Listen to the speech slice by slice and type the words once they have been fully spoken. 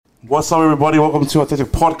What's up, everybody? Welcome to Authentic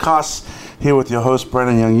Podcast. Here with your host,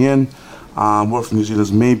 Brandon Young Yin. We're from New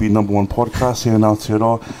Zealand's maybe #1 podcast here in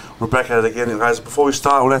Aotearoa. We're back at it again, guys. Before we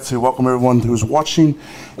start, I would like to welcome everyone who's watching.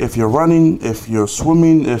 If you're running, if you're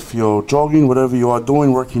swimming, if you're jogging, whatever you are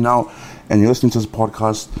doing, working out, and you're listening to this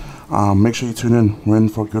podcast, make sure you tune in. We're in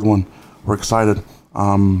for a good one. We're excited.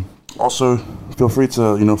 Also, feel free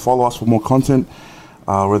to follow us for more content,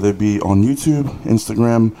 whether it be on YouTube,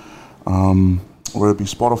 Instagram, whether it be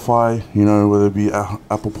Spotify, whether it be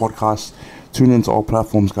Apple Podcasts. Tune into all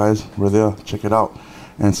platforms, guys. We're there. Check it out.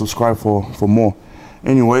 And subscribe for more.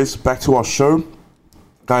 Anyways, back to our show.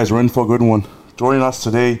 Guys, we're in for a good one. Joining us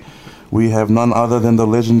today, we have none other than the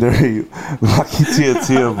legendary Lucky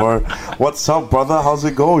Tia, bro. What's up, brother? How's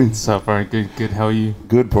it going? What's up, bro? Good. How are you?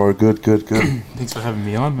 Good, bro. Good. Thanks for having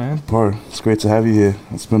me on, man. Bro, it's great to have you here.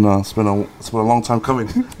 It's been a long time coming.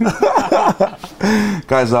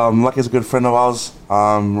 Guys, Lucky's a good friend of ours.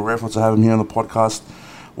 We're grateful to have him here on the podcast.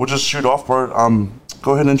 We'll just shoot off, bro.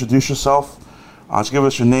 Go ahead and introduce yourself. Just give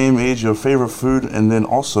us your name, age, your favorite food, and then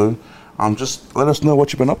also, just let us know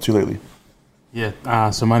what you've been up to lately. Yeah.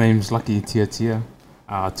 So my name's Lucky Tia.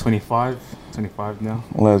 25 now.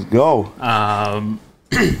 Let's go.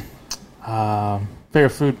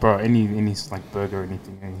 Favorite food, bro? Any like burger or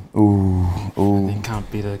anything? Ooh. You can't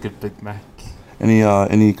beat a good Big Mac.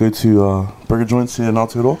 Any go-to burger joints here in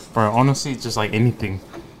Aotearoa? Bro, honestly, just like anything.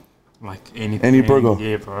 Like anything. Any burger?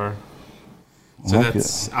 Yeah, bro. So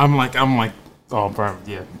I'm like, oh, bro,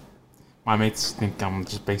 yeah. My mates think I'm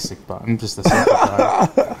just basic, but I'm just a simple guy.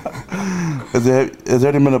 Has there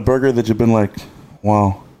ever been a burger that you've been like,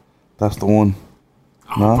 wow, that's the one?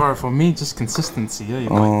 Oh, nah? Bro, for me, just consistency. Yeah,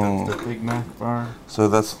 like the Big Mac, bro. So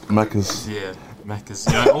that's Macca's. Yeah, Macca's.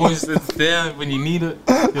 Always it's there when you need it.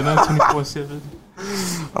 24/7.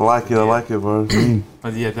 I like it, bro.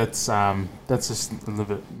 But yeah, that's just a little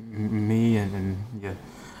bit me, and yeah,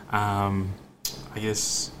 I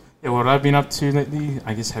guess. Yeah, what I've been up to lately,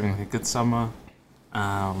 I guess having like a good summer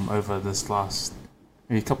over this last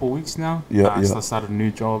maybe couple of weeks now. So I started a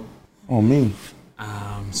new job. Oh, me.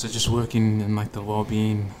 So just working in like the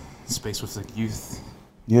well-being space with like youth.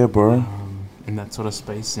 Yeah, bro. In that sort of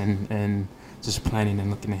space, and just planning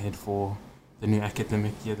and looking ahead for the new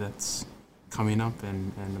academic year that's coming up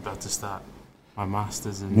and about to start my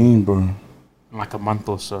master's in like a month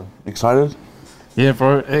or so. Excited? Yeah,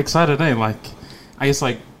 bro. Excited, eh? Like, I guess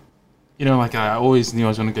like, like I always knew I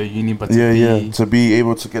was going to go uni, but to be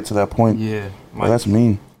able to get to that point. Yeah. Like, that's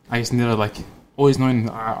mean. I just never like, always knowing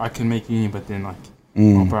I can make uni, but then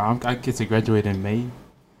like, bro, I get to graduate in May,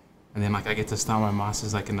 and then like I get to start my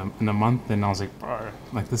master's like in a month, and I was like, bro,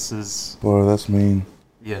 like this is... Bro, that's mean.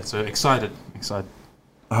 Yeah, so excited.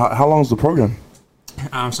 How long is the program?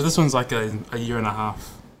 So this one's like a year and a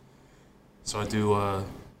half. So I do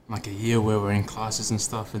like a year where we're in classes and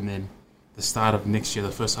stuff, and then the start of next year,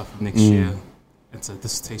 the first half of next year, it's a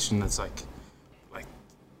dissertation that's like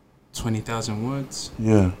 20,000 words.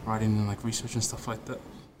 Yeah. Writing and like research and stuff like that.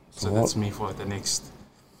 So that's me for like the next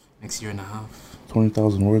year and a half.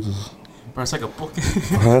 20,000 words is... Bro, it's like a book.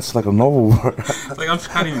 Bro, that's like a novel, bro. Like I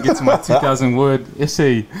can't even get to my 2,000 word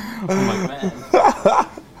essay. I'm like, man.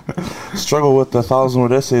 Struggle with the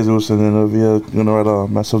 1,000-word essays, and then you're gonna write a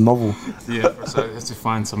massive novel. Yeah, bro, so I have to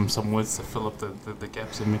find some words to fill up the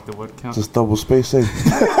gaps and make the word count. Just double space, eh?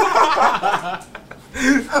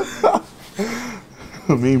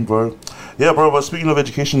 I mean, bro. Yeah, bro. But speaking of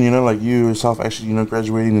education, like you yourself actually,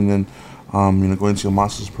 graduating and then, going to your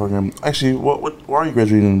master's program. Actually, why are you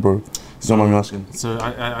graduating in, bro? Don't mind me asking. So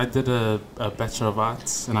I did a Bachelor of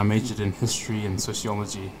Arts, and I majored in history and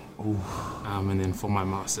sociology. Ooh. And then for my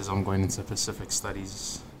master's, I'm going into Pacific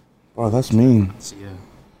Studies. Bro, that's mean. So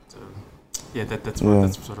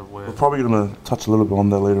that's sort of where... We're probably going to touch a little bit on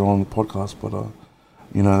that later on in the podcast, but,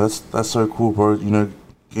 that's so cool, bro.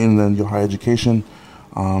 Getting then your higher education,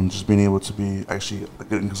 just being able to be actually a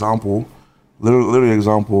good example, literally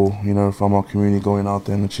example, from our community going out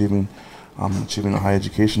there and achieving a higher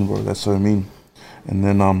education, bro. That's so mean. And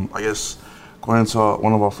then, I guess, going into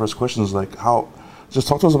one of our first questions, like just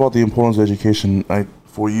talk to us about the importance of education, like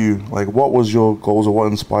for you. Like, what was your goals, or what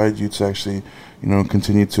inspired you to actually,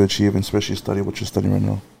 continue to achieve and especially study what you're studying right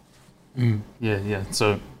now? Yeah.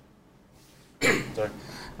 So, sorry.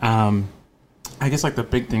 I guess like the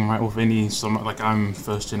big thing, right, with like I'm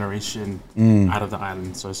first generation out of the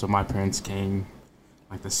island. So my parents came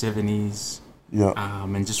like the 70s. Yeah.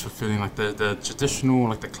 And just fulfilling like the traditional,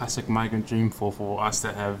 like the classic migrant dream for us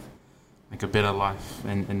to have like a better life.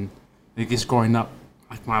 And I guess growing up,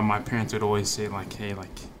 like my parents would always say like, hey,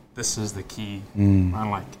 like this is the key. And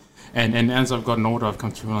like And as I've gotten older, I've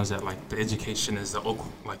come to realize that like the education is the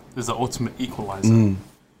ultimate equalizer,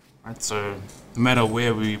 right? So no matter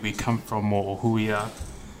where we come from or who we are,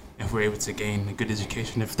 if we're able to gain a good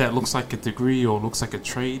education, if that looks like a degree or looks like a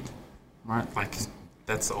trade, right? Like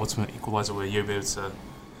that's the ultimate equalizer where you're able to,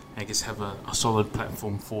 I guess, have a solid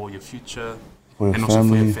platform for your future and also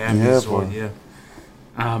for your family as well. Yeah.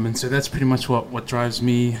 And so that's pretty much what drives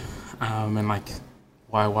me, and like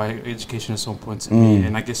why education is so important to me.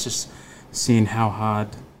 And I guess just seeing how hard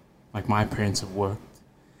like my parents have worked,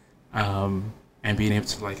 and being able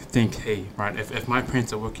to like think, hey, right, if my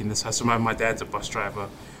parents are working this hard, so my dad's a bus driver,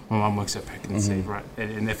 my mom works at Pack and Save, right,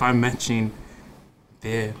 and if I'm matching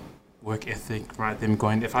their work ethic, right,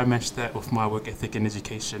 if I match that with my work ethic and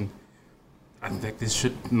education, I think there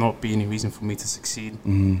should not be any reason for me to succeed.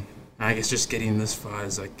 And I guess just getting this far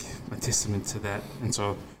is like a testament to that. And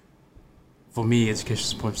so for me, education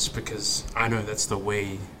is important just because I know that's the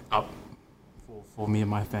way up for me and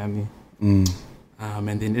my family. And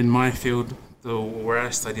then in my field, where I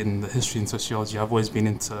studied in the history and sociology, I've always been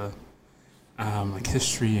into like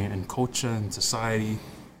history and culture and society.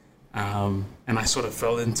 And I sort of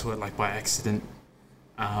fell into it like by accident.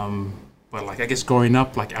 But like I guess growing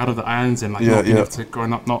up like out of the islands and like not being able to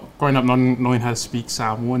growing up not knowing how to speak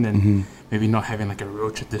Samoan and maybe not having like a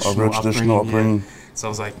real traditional upbringing. Yeah. So I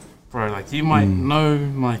was like, bro, like you might know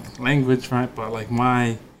like language, right? But like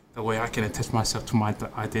the way I can attach myself to my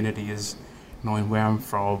identity is knowing where I'm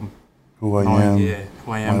from, who I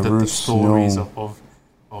am, the stories of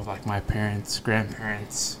like my parents,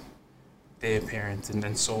 grandparents, their parents,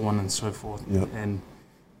 and so on and so forth. And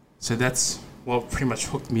so that's what pretty much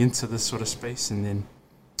hooked me into this sort of space. And then,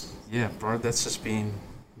 yeah, bro, that's just been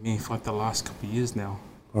me for like the last couple of years now.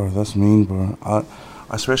 Bro, that's mean, bro. I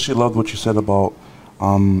especially loved what you said about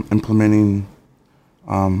implementing,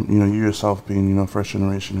 you yourself being, first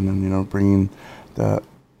generation, and then, bringing that,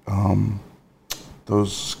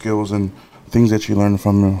 those skills and things that you learned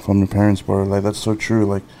from your parents, bro. Like, that's so true.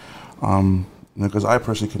 Like, because I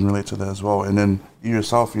personally can relate to that as well. And then you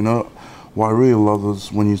yourself, what I really love is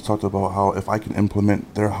when you talked about how if I can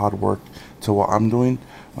implement their hard work to what I'm doing,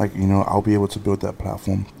 like, I'll be able to build that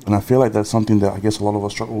platform. And I feel like that's something that I guess a lot of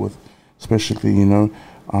us struggle with, especially,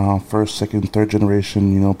 first, second, third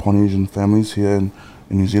generation, Polynesian families here in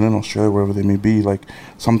New Zealand, Australia, wherever they may be. Like,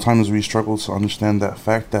 sometimes we struggle to understand that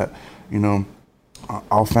fact that,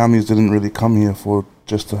 our families didn't really come here for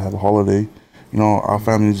just to have a holiday. Our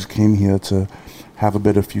families came here to have a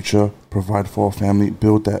better future, provide for our family,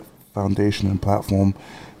 build that foundation and platform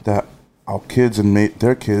that our kids and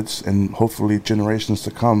their kids and hopefully generations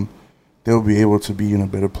to come, they'll be able to be in a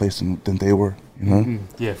better place than they were,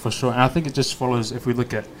 Yeah, for sure. And I think it just follows, if we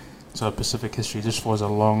look at Pacific history, it just follows a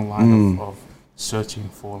long line of searching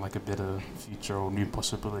for like a better future or new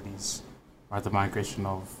possibilities, right? The migration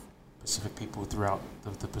of Pacific people throughout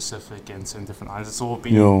the Pacific and some different islands. It's all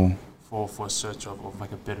been for a search of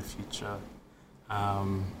like a better future,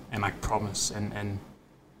 and like promise. And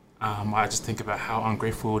I just think about how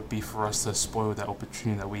ungrateful it would be for us to spoil that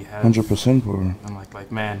opportunity that we have. 100%, bro. And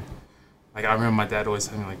like man, like I remember my dad always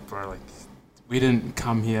telling me, like, bro, like we didn't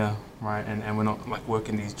come here, right? And we're not like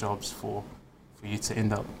working these jobs for you to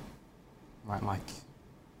end up, right? Like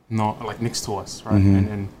not like next to us, right?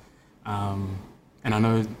 And I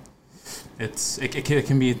know it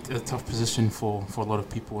can be a tough position for a lot of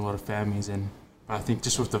people, a lot of families, but I think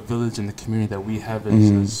just with the village and the community that we have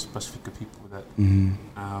as Pacifica people, that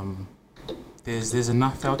there's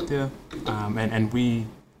enough out there, and we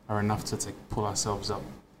are enough to pull ourselves up,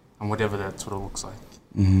 and whatever that sort of looks like.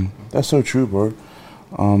 That's so true, bro.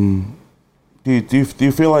 Do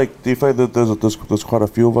you feel like that there's quite a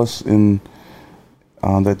few of us in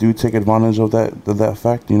that do take advantage of that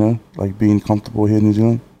fact, like being comfortable here in New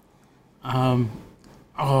Zealand? I'm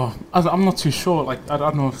not too sure. Like I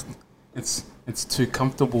don't know if it's too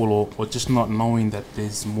comfortable or just not knowing that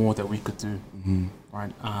there's more that we could do.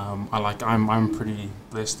 Right. I'm pretty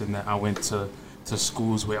blessed in that I went to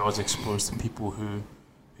schools where I was exposed to people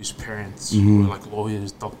whose parents were like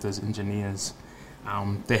lawyers, doctors, engineers.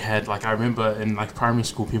 They had like, I remember in like primary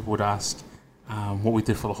school, people would ask what we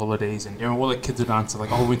did for the holidays, and all the kids would answer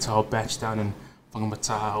like, "Oh, we went to our batch down in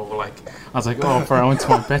Whangamata," or like, I was like, "Oh, bro, I went to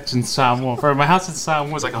my batch in Samoa." Bro, my house in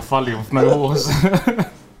Samoa was like a whale with no walls.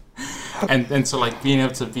 and so like being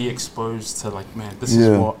able to be exposed to like, man, this is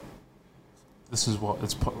what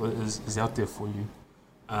is out there for you,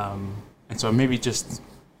 and so maybe just,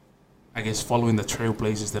 I guess, following the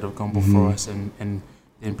trailblazers that have gone before us, and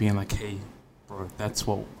then being like, hey, bro, that's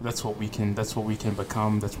what we can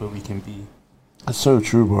become, that's where we can be. That's so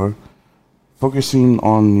true, bro. Focusing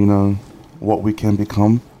on what we can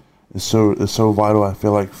become, is so vital. I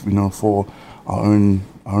feel like, you know, for our own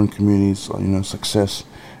communities, you know, success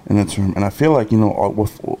in that term. And I feel like, you know,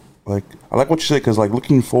 with like, I like what you said, because like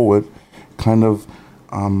looking forward kind of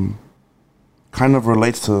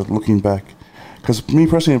relates to looking back. Because me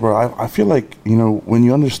personally, bro, I feel like, you know, when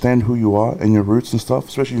you understand who you are and your roots and stuff,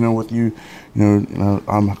 especially, you know, with you know,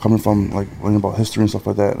 I'm coming from like learning about history and stuff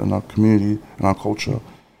like that, and our community and our culture,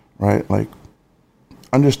 right? Like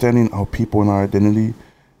understanding our people and our identity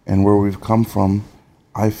and where we've come from,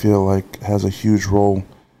 I feel like has a huge role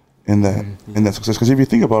in that in that success. Because if you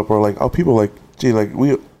think about it, bro, like our people, like, gee, like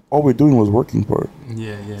all we're doing was working, bro.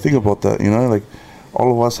 Think about that, you know, like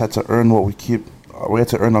all of us had to earn what we keep. We had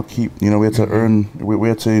to earn our keep, you know. We had to earn. We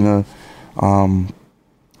had to, you know,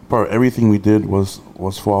 but everything we did was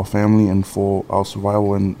for our family and for our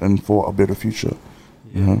survival and for a better future.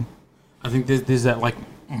 Yeah. You know? I think there's that like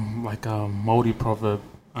Māori proverb,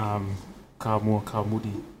 ka mua ka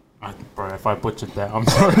muri. Bro, if I butchered that, I'm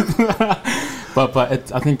sorry. but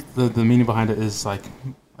I think the meaning behind it is like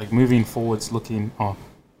moving forwards,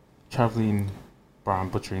 traveling. Bro, I'm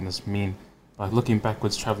butchering this mean. Like looking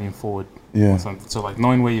backwards, traveling forward. Yeah. So like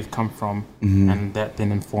knowing where you've come from, and that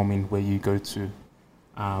then informing where you go to,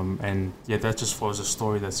 and yeah, that just follows a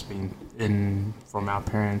story that's been in from our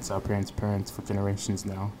parents' parents for generations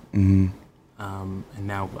now. And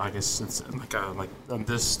now I guess it's like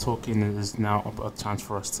this talking is now a chance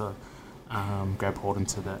for us to grab hold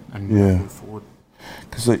into that and move forward.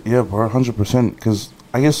 Cause like, yeah, bro, 100%. Cause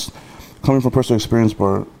I guess coming from personal experience,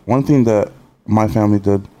 bro, one thing that my family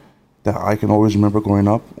did that I can always remember growing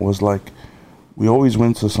up was like we always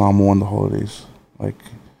went to Samoa on the holidays, like,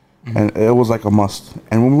 and it was like a must.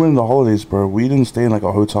 And when we went on the holidays, bro, we didn't stay in like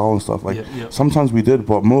a hotel and stuff. Like sometimes we did,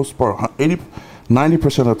 but most, bro,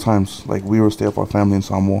 90% of the times, like we would stay with our family in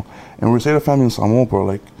Samoa. And when we stayed with family in Samoa, bro,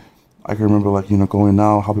 like I can remember like, you know, going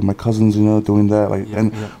out, helping my cousins, you know, doing that, like,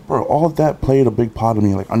 bro, all of that played a big part of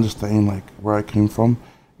me, like understanding like where I came from,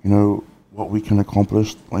 you know, what we can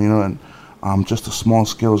accomplish, you know, and just the small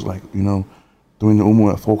skills, like, you know, doing the umu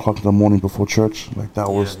at 4 o'clock in the morning before church, like that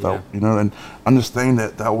was that, you know, and understanding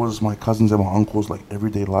that was my cousins and my uncles like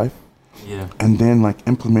everyday life. And then like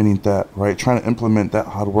implementing that, right, trying to implement that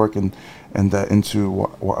hard work and that into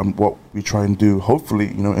what we try and do, hopefully,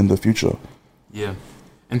 you know, in the future.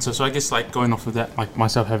 And so I guess like going off of that, like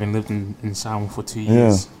myself having lived in Samoa for 2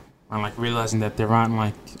 years, and like realizing that there aren't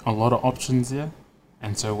like a lot of options there.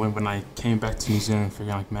 And so when I came back to New Zealand,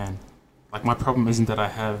 figuring like, man, like my problem isn't that I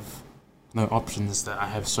have no options, it's that I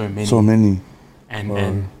have so many.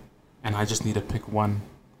 And I just need to pick one,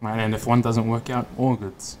 right? And if one doesn't work out, all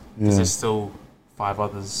good. Because there's still 5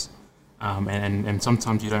 others. And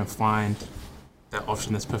sometimes you don't find that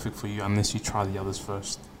option that's perfect for you unless you try the others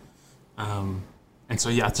first. And so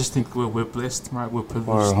yeah, I just think we're blessed, right? We're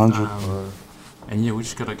privileged. 100. And yeah, we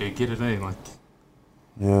just gotta go get it, eh? Like.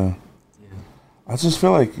 Yeah. I just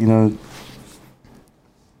feel like, you know,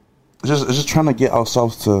 it's just trying to get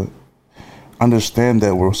ourselves to understand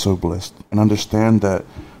that we're so blessed and understand that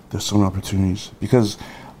there's so many opportunities. Because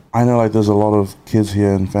I know like there's a lot of kids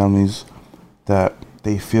here and families that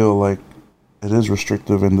they feel like it is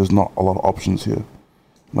restrictive and there's not a lot of options here.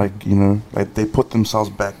 Like, you know, like they put themselves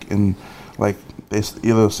back in, like they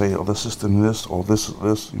either say, oh, the system this or this,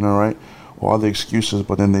 you know, right? Or other excuses,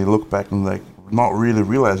 but then they look back and like not really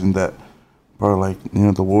realizing that, bro, like, you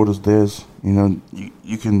know, the world is theirs. You know,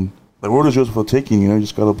 you can, the world is yours for taking. You know, you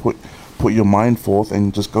just gotta put your mind forth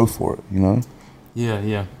and just go for it. You know.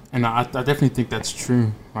 Yeah, and I definitely think that's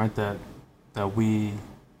true, right? That we,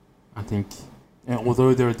 I think,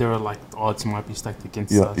 although there are like odds might be stacked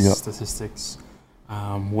against us, statistics,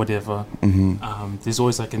 whatever. There's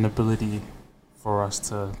always like an ability for us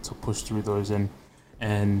to push through those,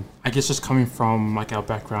 and I guess just coming from like our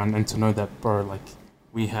background and to know that, bro, like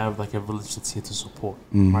we have like a village that's here to support,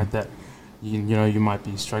 right? That you know you might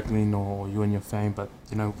be struggling or you and your family, but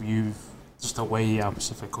you know you've just the way our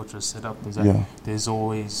Pacific culture is set up is that there's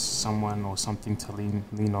always someone or something to lean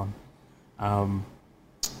on.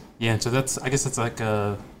 And so I guess that's like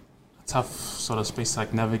a tough sort of space to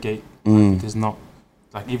like navigate, because not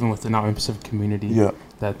like even within our own Pacific community,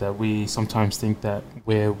 that we sometimes think that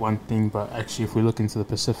we're one thing, but actually if we look into the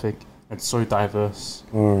Pacific, it's so diverse,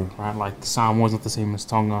 right? Like Samoa's not the same as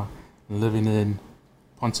Tonga. Living in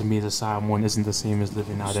Ponta Mira, Samoan isn't the same as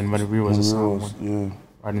living out in Manurewa as a Samoan.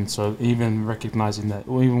 Right, and so even recognizing that,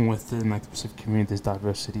 or even within like the Pacific community, there's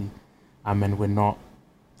diversity, and we're not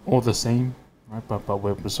all the same, right? But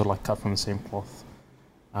we're sort of like cut from the same cloth,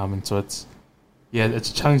 and so it's a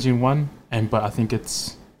challenging one, but I think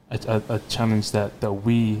it's a challenge that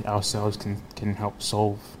we ourselves can help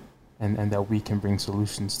solve and that we can bring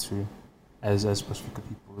solutions to as Pacifica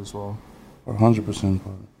people as well. 100%.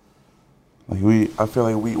 Like I feel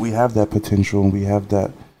like we have that potential, and we have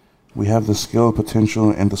the skill, potential,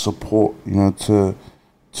 and the support,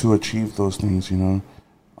 to achieve those things,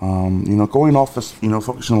 going off this,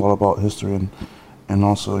 focusing a lot about history and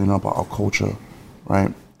also, about our culture,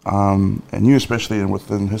 right? And you especially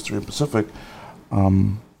within History in Pacific,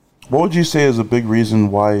 what would you say is a big reason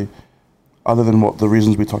why, other than what the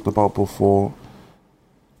reasons we talked about before,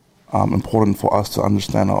 important for us to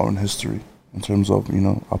understand our own history in terms of,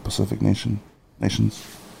 our Pacific nations?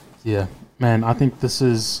 Yeah, man, I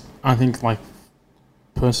think like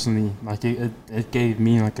personally, like it gave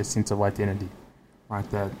me like a sense of identity, right?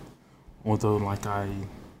 That although like I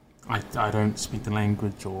don't speak the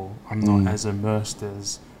language, or I'm not as immersed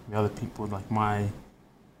as the other people, like my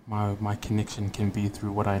connection can be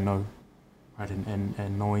through what I know, right?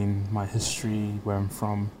 And knowing my history, where I'm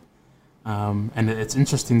from. And it's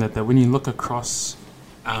interesting that when you look across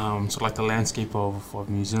sort of like the landscape of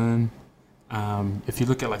New Zealand, if you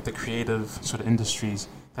look at like the creative sort of industries,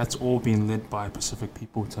 that's all being led by Pacific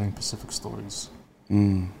people telling Pacific stories.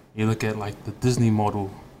 You look at like the Disney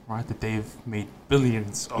model, right? That they've made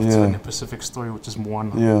billions of telling a Pacific story, which is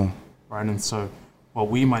Moana. Yeah. Right, and so what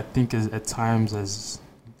we might think is at times as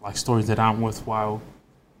like stories that aren't worthwhile,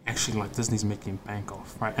 actually like Disney's making bank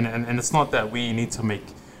off, right? And it's not that we need to make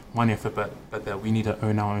money off it, but that we need to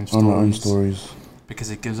own our own stories. Because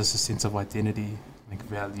it gives us a sense of identity, like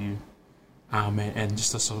value, and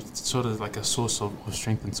just a sort of like a source of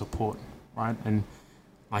strength and support, right? And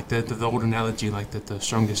like the old analogy, like that the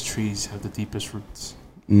strongest trees have the deepest roots,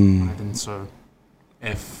 right? And so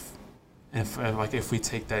if we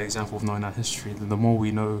take that example of knowing our history, then the more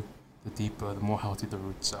we know, the deeper, the more healthy the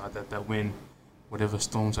roots are. That when whatever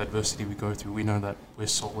storms, adversity we go through, we know that we're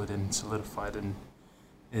solid and solidified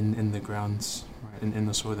in the grounds, right? In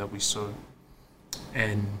the soil that we sow.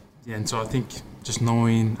 And so I think just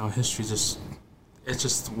knowing our history, it's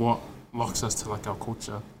just what locks us to like our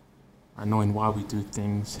culture, right? Knowing why we do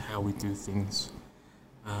things, how we do things,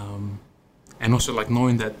 and also like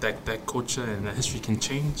knowing that culture and that history can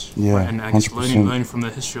change, right? And I guess 100%. learning from the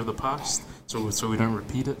history of the past, so we don't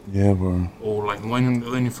repeat it. Yeah, bro. Or like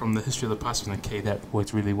learning from the history of the past, and okay, that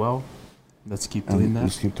worked really well. Let's keep doing that.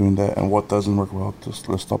 Let's keep doing that. And what doesn't work well,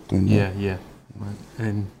 let's stop doing that. Yeah. Right.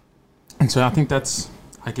 And so I think that's,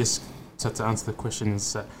 I guess, to answer the question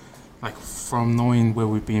is that, like, from knowing where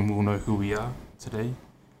we've been, we'll know who we are today.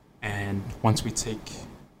 And once we take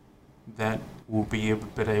that, we'll be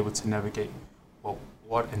better able to navigate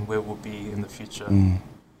what and where we'll be in the future.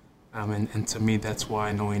 And to me, that's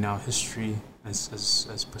why knowing our history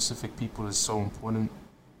as Pacific people is so important,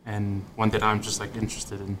 and one that I'm just like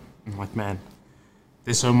interested in. I'm like, man,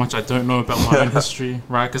 there's so much I don't know about my own history,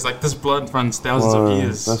 right? Because like this blood runs thousands of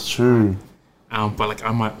years. That's true. But like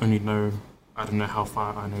I might only know, I don't know how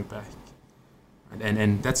far I know back, right?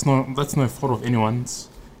 And that's no fault of anyone's.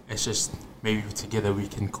 It's just maybe together we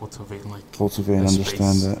can cultivate and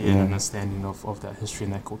understand that. Yeah, understanding of that history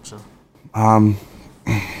and that culture.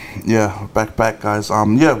 Back guys.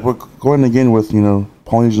 We're going again with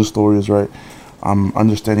Polynesian stories, right?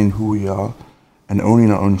 Understanding who we are and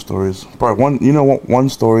owning our own stories. But one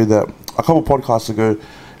story that a couple podcasts ago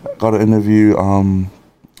got to interview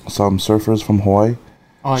some surfers from Hawaii.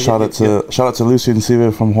 Shout out to Lucy and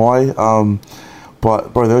Siva from Hawaii.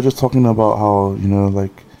 But bro, they were just talking about how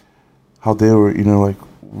how they were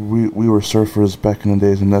we were surfers back in the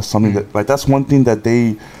days, and that's something that that's one thing that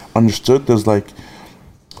they understood. There's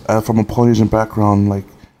from a Polynesian background, like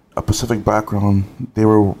a Pacific background, they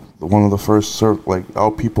were one of the first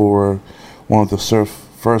our people were one of the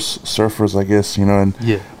first surfers, I guess, and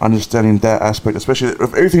understanding that aspect, especially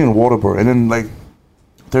of everything in water, bro. And then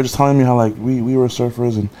they're just telling me how we were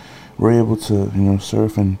surfers and we're able to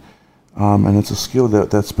surf, and it's a skill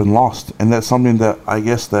that's been lost, and that's something that I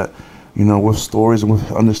guess that with stories and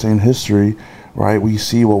with understanding history, right, we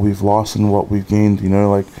see what we've lost and what we've gained.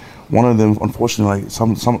 One of them, unfortunately,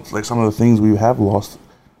 some of the things we have lost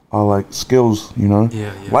are skills,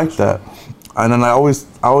 that. And then I always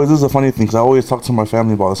this is a funny thing because I always talk to my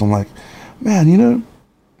family about this. I'm like, man,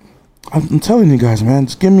 I'm telling you guys, man,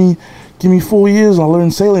 just give me 4 years, I'll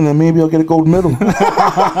learn sailing and maybe I'll get a gold medal.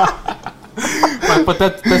 But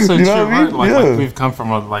that's so true, right? Like we've come from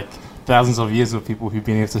thousands of years of people who've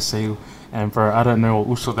been able to sail, and bro, I don't know what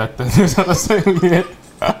usual that knows how to sail yet.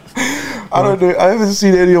 I don't know. I haven't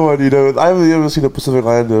seen anyone. I haven't ever seen a Pacific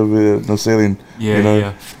Islander sailing.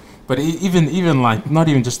 Yeah. But even not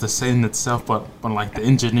even just the sailing itself, but the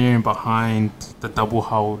engineering behind the double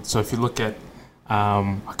hull. So if you look at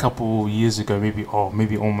a couple years ago,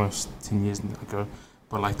 maybe almost 10 years ago.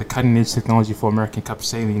 But like the cutting edge technology for American Cup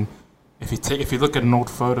sailing, if you look at an old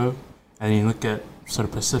photo and you look at sort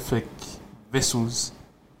of Pacific vessels,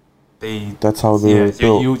 that's how they're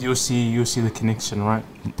built. You'll see the connection, right?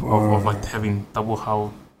 Of like having double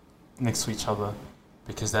hull next to each other,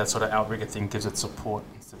 because that sort of outrigger thing gives it support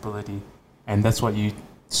and stability, and that's what you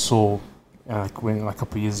saw like a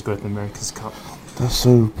couple of years ago at the America's Cup.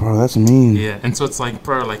 That's mean. Yeah, and so it's like,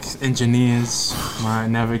 bro, like engineers, right,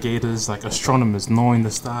 navigators, like astronomers, knowing the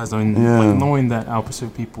stars, knowing that our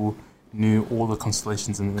Pacific people knew all the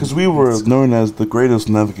constellations. Because we were known as the greatest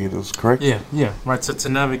navigators, correct? Yeah, right. So to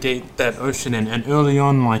navigate that ocean, and early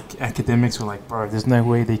on, like academics were like, bro, there's no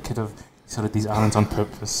way they could have set up these islands on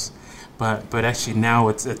purpose. But actually now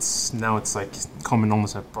it's like common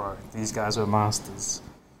knowledge that, bro, these guys are masters,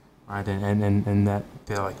 right? And that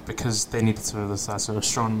they're like, because they needed to know the stars. So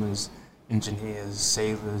astronomers, engineers,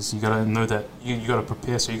 sailors, you gotta know that you gotta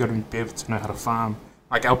prepare. So you gotta be able to know how to farm.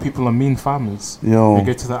 Like our people are mean farmers. Yo, we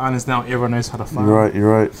go to the islands now, everyone knows how to farm. You're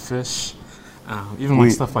right. Fish, even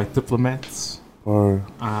like stuff like diplomats.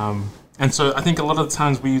 And so I think a lot of the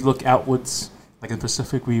times we look outwards. Like in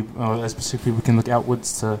Pacific, we can look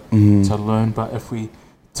outwards to learn. But if we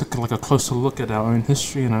took like a closer look at our own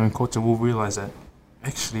history and our own culture, we'll realize that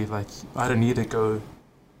actually, like, I don't need to go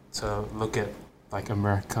to look at like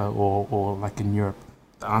America or like in Europe.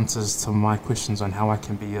 The answers to my questions on how I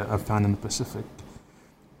can be are found in the Pacific.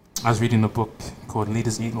 I was reading a book called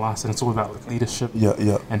Leaders Eat Last, and it's all about like leadership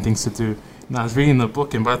and things to do. And I was reading the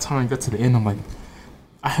book, and by the time I got to the end, I'm like,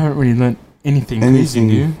 I haven't really learned anything crazy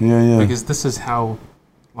new. Yeah. Because this is how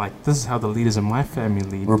the leaders in my family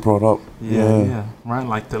lead. We're brought up. Yeah. Right?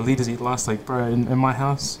 Like the leaders eat last. Like, bro, in my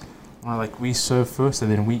house, right, like we serve first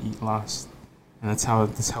and then we eat last. And that's how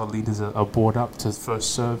leaders are brought up, to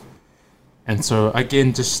first serve. And so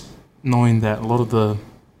again, just knowing that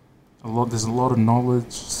there's a lot of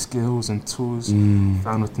knowledge, skills and tools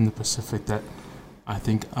found within the Pacific that I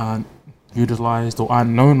think aren't utilized or aren't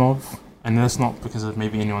known of. And that's not because of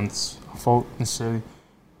maybe anyone's fault necessarily,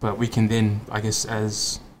 but we can then, I guess,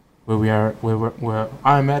 as where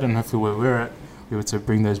I'm at and hopefully where we're at, we were to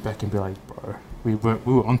bring those back and be like, bro, we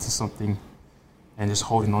were onto something, and just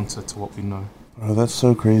holding on to what we know. Bro, that's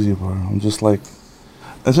so crazy, bro. I'm just like,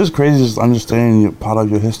 it's just crazy just understanding part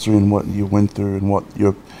of your history and what you went through and what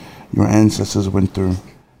your ancestors went through,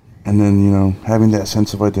 and then having that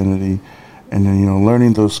sense of identity. And then,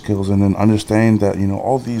 learning those skills, and then understanding that,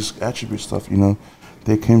 all these attribute stuff,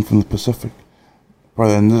 they came from the Pacific.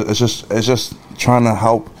 Brother, and it's just trying to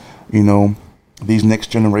help, these next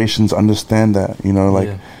generations understand that,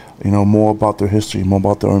 more about their history, more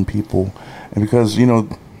about their own people. And because,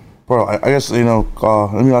 bro, I guess, let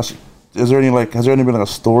me ask you, has there been like a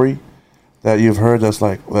story that you've heard that's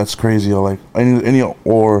like, that's crazy, or like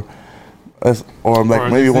or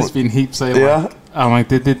like maybe there's been heaps of like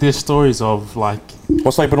there's stories of like,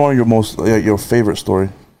 what's like been one of your most your favorite story?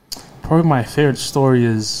 Probably my favorite story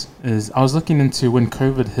is I was looking into when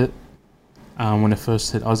COVID hit, when it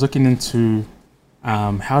first hit. I was looking into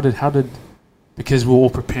how did because we're all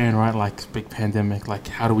preparing, right? Like big pandemic, like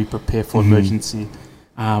how do we prepare for emergency?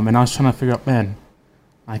 And I was trying to figure out, man,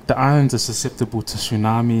 like the islands are susceptible to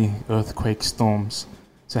tsunami, earthquake, storms.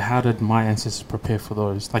 So how did my ancestors prepare for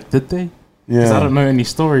those? Like, did they? Because I don't know any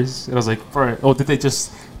stories. And I was like, bro, or did they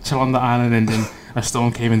just chill on the island and then a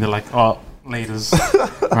storm came and they're like, oh, laters,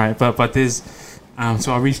 right? But there's,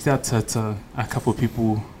 so I reached out to a couple of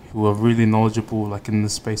people who are really knowledgeable, like in the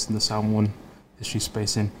space, in the Samoan history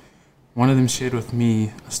space, and one of them shared with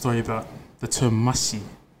me a story about the term masi,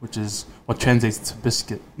 which is what translates to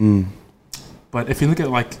biscuit. But if you look at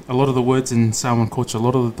like a lot of the words in Samoan culture, a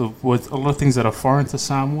lot of things that are foreign to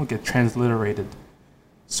Samoa get transliterated.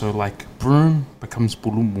 So like broom becomes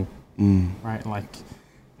pulumu, right? Like,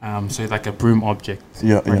 so like a broom object,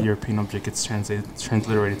 European object gets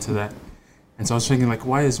transliterated to that. And so I was thinking, like,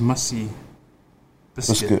 why is masi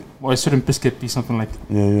biscuit? Why shouldn't biscuit be something like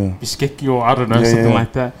biskeki, or I don't know, something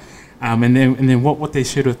like that? And then what they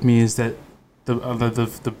shared with me is that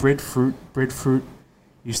the breadfruit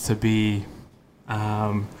used to be,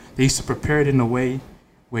 they used to prepare it in a way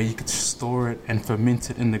where you could store it and ferment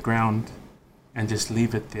it in the ground and just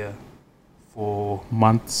leave it there for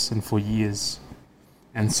months and for years.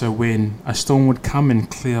 And so when a storm would come and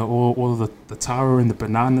clear all the taro and the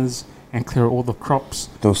bananas and clear all the crops,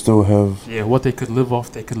 they'll still have what they could live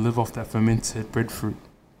off. They could live off that fermented breadfruit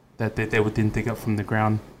that they would then dig up from the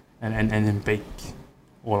ground and then bake,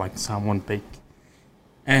 or like someone bake.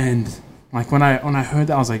 And like when I heard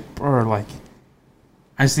that, I was like, bro, like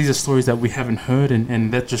as these are stories that we haven't heard,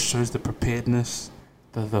 and that just shows the preparedness,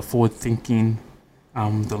 the forward thinking,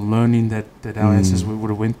 the learning that our ancestors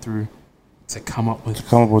would have went through to come up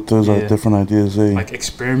with those like different ideas, like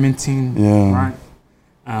experimenting, right?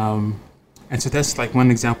 And so that's like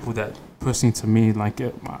one example that personally to me like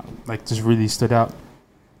just really stood out,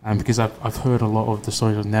 because I've heard a lot of the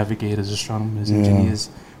stories of navigators, astronomers,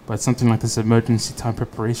 engineers, but something like this emergency time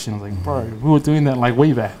preparation, I was like, bro, we were doing that like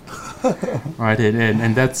way back, right?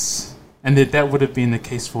 And that would have been the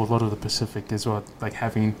case for a lot of the Pacific as well, like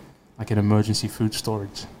having like an emergency food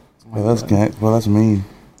storage. Well, that's mean.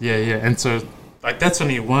 Yeah, and so like that's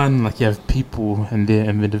only one. Like you have people and their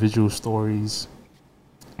individual stories,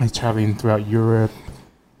 like traveling throughout Europe,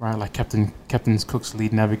 right? Like Captain Cook's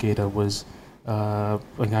lead navigator was a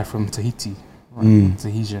guy from Tahiti, right?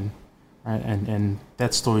 Tahitian, right? And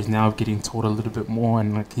that story is now getting told a little bit more,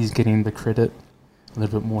 and like he's getting the credit a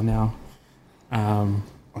little bit more now. I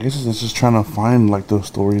guess it's just trying to find like those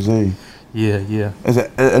stories, Yeah.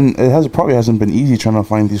 And it probably hasn't been easy trying to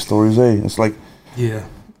find these stories, It's like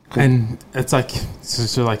and it's like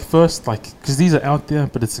so like first like because these are out there,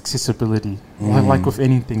 but it's accessibility. Like with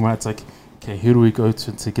anything, right? It's like, okay, who do we go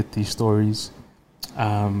to get these stories?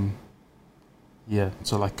 So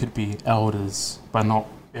like could be elders, but not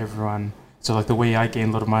everyone. So like the way I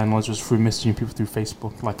gained a lot of my knowledge was through messaging people through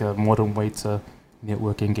Facebook, like a modern way to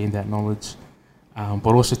network and gain that knowledge.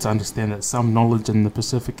 But also to understand that some knowledge in the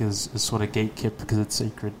Pacific is sort of gatekept because it's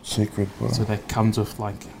sacred. Bro. So that comes with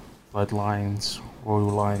like bloodlines, royal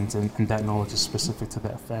lines, and that knowledge is specific to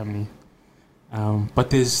that family. But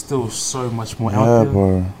there's still so much more out there.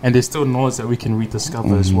 Bro. And there's still knowledge that we can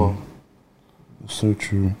rediscover as well. So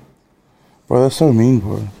true. Bro, that's so mean,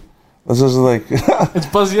 bro. That's just like... it's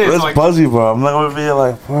buzzy, it's like, buzzy, bro. I'm not going to be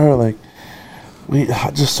like, bro, like...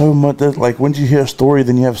 just so much that, like, once you hear a story,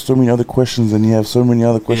 then you have so many other questions, and you have so many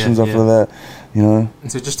other questions after that, you know.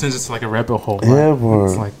 And so it just turns into like a rabbit hole. Yeah, right? bro.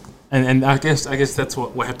 It's like, and I guess that's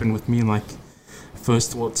what happened with me. Like,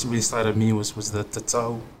 first, what really started me was the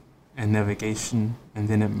Tao and navigation, and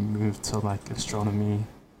then it moved to like astronomy.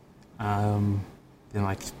 Then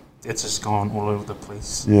like it's just gone all over the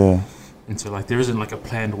place. Yeah. And so like there isn't like a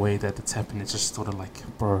planned way that it's happened. It's just sort of like,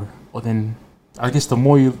 bro. Or then I guess the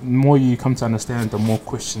more you come to understand, the more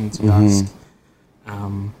questions you ask.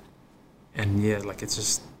 And yeah, like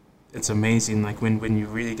it's amazing. Like when you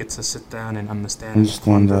really get to sit down and understand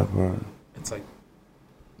that, bro. It's like,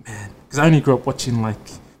 man, because I only grew up watching like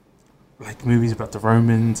movies about the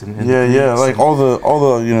Romans and like all the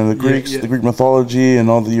you know the Greeks, the Greek mythology, and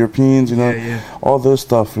all the Europeans, you know, all those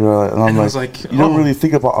stuff. You know, and I'm like, you don't really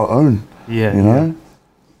think about our own. Yeah, you know,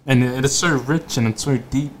 and it's so rich and it's so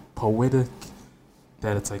deep, poetic.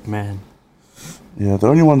 That it's like, man. Yeah, the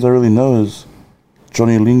only ones I really know is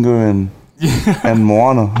Johnny Lingo and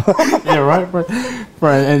Moana. Yeah,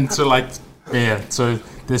 right. And so like, so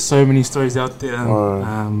there's so many stories out there,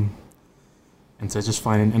 and so just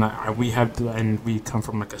finding, and we come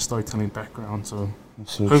from like a storytelling background, so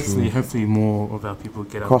hopefully more of our people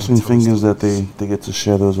get crossing fingers that they get to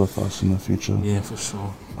share those with us in the future. Yeah, for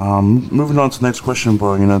sure. Moving on to the next question,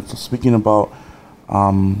 bro. You know, speaking about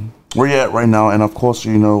where you're at right now, and of course,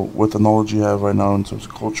 you know, with the knowledge you have right now in terms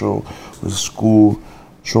of culture, with school,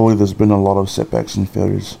 surely there's been a lot of setbacks and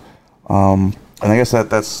failures. And I guess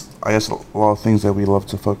that's a lot of things that we love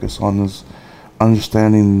to focus on is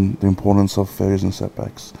understanding the importance of failures and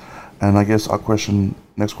setbacks. And I guess our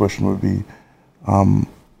next question would be,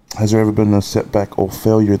 has there ever been a setback or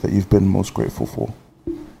failure that you've been most grateful for?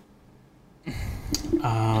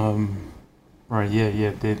 Right,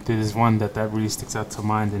 yeah. There's one that really sticks out to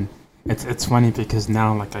mind, and it's funny because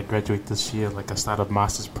now, like, I graduate this year, like, I started a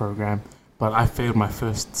master's program, but I failed my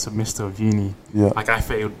first semester of uni. Yeah. Like, I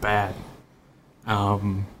failed bad.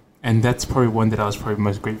 And that's probably one that I was probably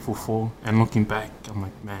most grateful for. And looking back, I'm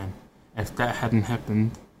like, man, if that hadn't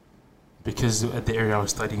happened, because at the area I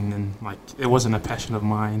was studying, then, like, it wasn't a passion of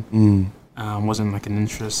mine, wasn't, like, an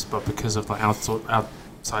interest, but because of the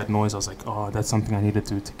outside noise, I was like, oh, that's something I need to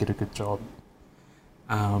do to get a good job.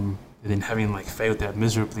 And then having, like, failed that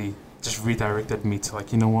miserably just redirected me to,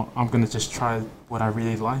 like, you know what, I'm going to just try what I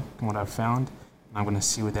really like and what I've found, and I'm going to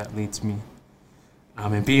see where that leads me.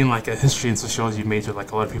 And being, like, a history and sociology major,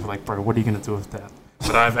 like, a lot of people are like, bro, what are you going to do with that?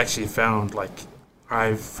 But I've actually found, like,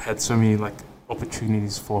 I've had so many, like,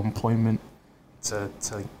 opportunities for employment to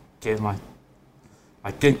get,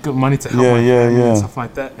 get good money to help my family and stuff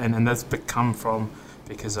like that. And that's become from,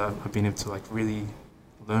 because I've been able to, like, really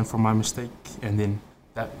learn from my mistake, and then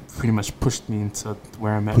that pretty much pushed me into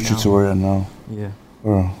where I'm at now. Push you to where you're at now. Yeah.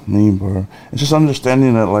 Bro. It's just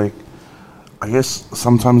understanding that, like, I guess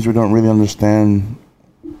sometimes we don't really understand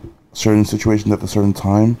certain situations at a certain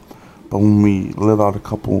time, but when we live out a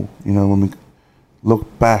couple, when we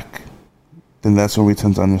look back, then that's when we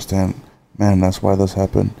tend to understand, man, that's why this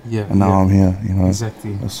happened. Yeah. And now I'm here,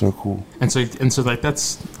 Exactly. That's so cool. And so like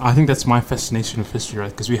I think that's my fascination with history,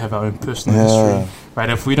 right? Because we have our own personal history, right?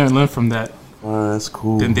 If we don't learn from that, that's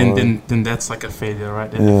cool. Then that's like a failure,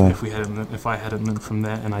 right? Yeah. If I hadn't learned from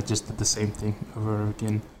that, and I just did the same thing over and over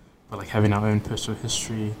again, but like having our own personal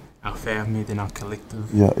history, our family, then our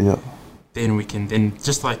collective. Yeah. Then we can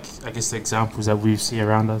just like I guess the examples that we see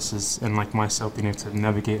around us is, and like myself being able to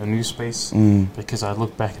navigate a new space because I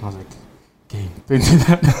look back and I was like, okay, don't do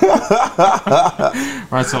that.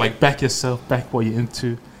 Right, so like back yourself, back what you're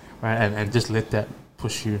into, right, and just let that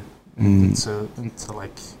push you into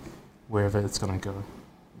like wherever it's gonna go.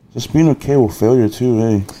 Just being okay with failure too,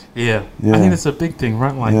 hey. Yeah. I think that's a big thing,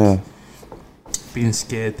 right? Like being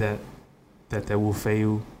scared that will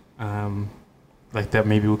fail, like that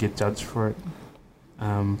maybe we'll get judged for it.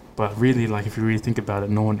 But really, like if you really think about it,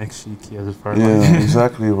 no one actually cares about it. Yeah,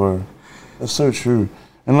 exactly. Bro. That's so true.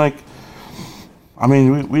 And like, I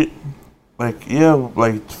mean, we like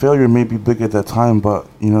failure may be big at that time, but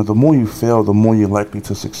the more you fail, the more you're likely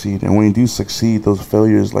to succeed. And when you do succeed, those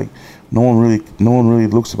failures, like no one really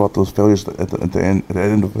looks about those failures at the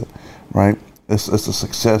end of it, right? It's the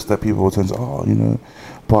success that people tend to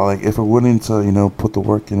but like if we're willing to put the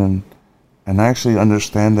work in and actually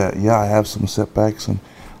understand that I have some setbacks and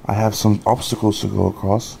I have some obstacles to go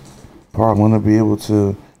across, bro, I'm gonna be able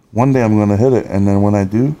to one day I'm gonna hit it, and then when I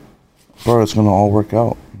do, bro, it's gonna all work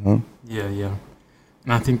out, Yeah.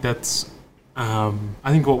 And I think that's I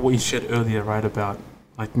think what you shared earlier, right, about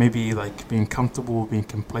like maybe like being comfortable, being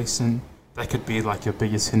complacent, that could be like your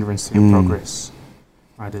biggest hindrance to your progress,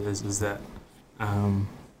 right? Is that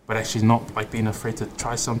but actually not like being afraid to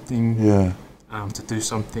try something, to do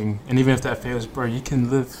something, and even if that fails, bro, you can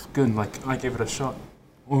live good. Like I gave it a shot,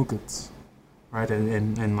 all good, right?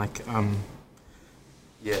 And like and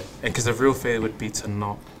because the real failure would be to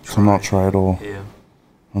not try at all.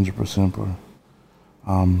 100%, bro.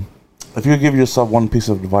 If you could give yourself one piece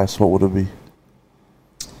of advice, what would it be?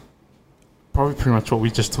 Probably pretty much what we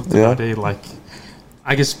just talked about today. Like,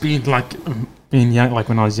 I guess being young, like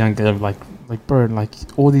when I was younger, like bro, like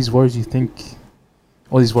all these worries you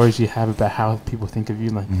have about how people think of you,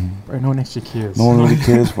 like, bro, no one actually cares. No one really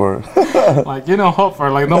cares for it. Like, hot for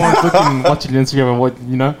it. Like, no one's watching Instagram and what,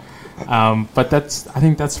 But I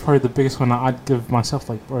think that's probably the biggest one I'd give myself,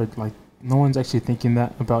 like, bro, like, no one's actually thinking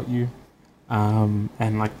that about you.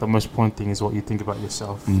 And like the most important thing is what you think about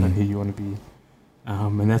yourself and who you want to be.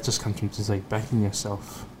 And that just comes from just like backing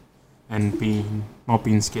yourself and not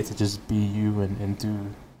being scared to just be you and do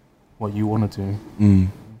what you want to do.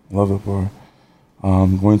 Love it, bro.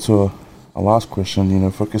 Going to a last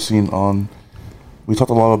question, focusing on, we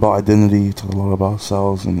talked a lot about identity, talked a lot about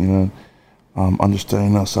ourselves and,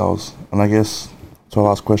 understanding ourselves. And I guess to our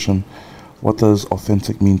last question, what does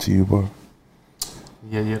authentic mean to you, bro?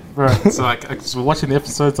 Yeah, bro. So like, I was watching the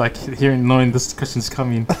episodes, like knowing this question's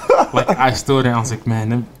coming, like I stood there and I was like,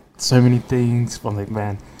 man, so many things. But I'm like,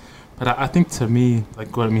 man. But I think to me,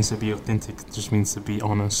 like what it means to be authentic just means to be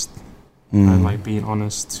honest. And like being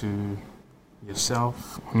honest to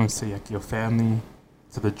yourself, honest to like your family,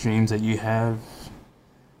 to the dreams that you have.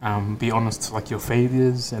 Be honest to like your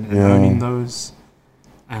failures and owning those.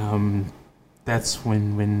 That's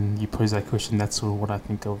when you pose that question, that's sort of what I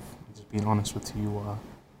think of, just being honest with who you are,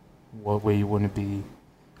 where you want to be,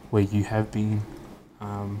 where you have been,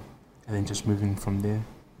 and then just moving from there.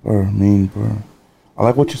 Bro. I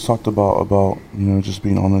like what you talked about just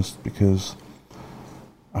being honest, because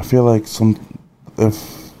I feel like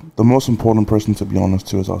if the most important person to be honest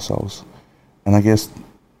to is ourselves. And I guess,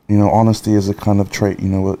 honesty is a kind of trait,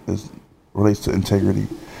 relates to integrity.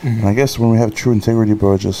 And I guess when we have true integrity,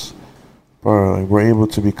 bro, we're able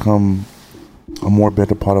to become a more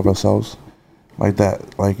better part of ourselves. Like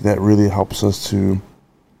that really helps us to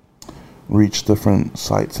reach different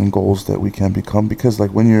sights and goals that we can become. Because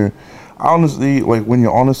like when you're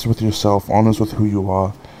honest with yourself, honest with who you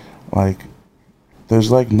are, like there's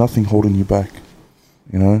like nothing holding you back,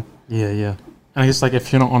 Yeah. And I guess like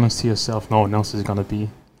if you're not honest to yourself, no one else is gonna be.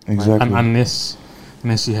 Exactly. Like, unless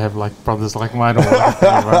you have like brothers like mine or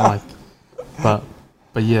whatever, right?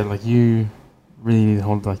 But yeah, like you really need to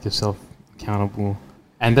hold like yourself accountable,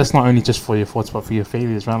 and that's not only just for your faults, but for your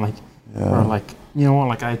failures, right? Like, or like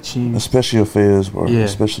like I achieved, especially your failures, bro. Yeah.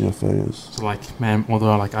 Especially your failures. So like, man,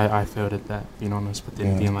 although like I failed at that, being honest, but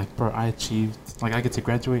then being like, bro, I achieved, like I get to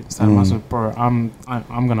graduate and start my bro, I'm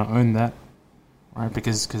gonna own that, right?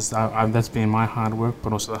 Because that's been my hard work,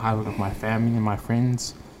 but also the hard work of my family and my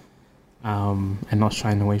friends. and not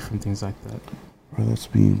shying away from things like that. Bro,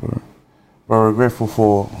 that's mean, bro. Bro, we're grateful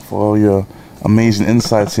for all your amazing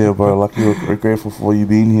insights here, bro. Lucky we're grateful for you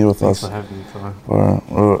being here with Thanks us. for having me, bro.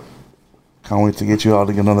 Bro, can't wait to get you out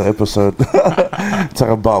and get another episode. Talk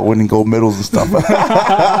about winning gold medals and stuff.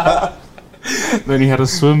 Learning how to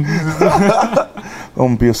swim. I'm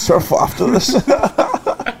gonna be a surfer after this.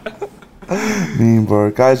 Mean,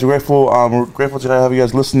 bro. Guys, we're grateful to have you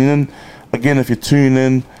guys listening in. Again, if you're tuning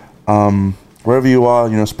in, wherever you are,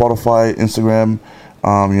 Spotify, Instagram,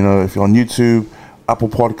 if you're on YouTube, Apple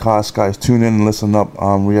Podcasts, guys, tune in and listen up.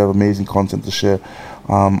 We have amazing content to share.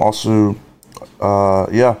 Also,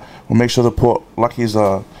 we'll make sure to put Lucky's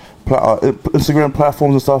Instagram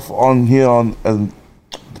platforms and stuff on here at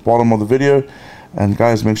the bottom of the video. And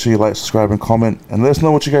guys, make sure you like, subscribe, and comment, and let us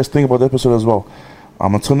know what you guys think about the episode as well.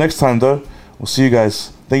 Until next time, though, we'll see you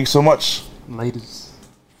guys. Thank you so much. Laters.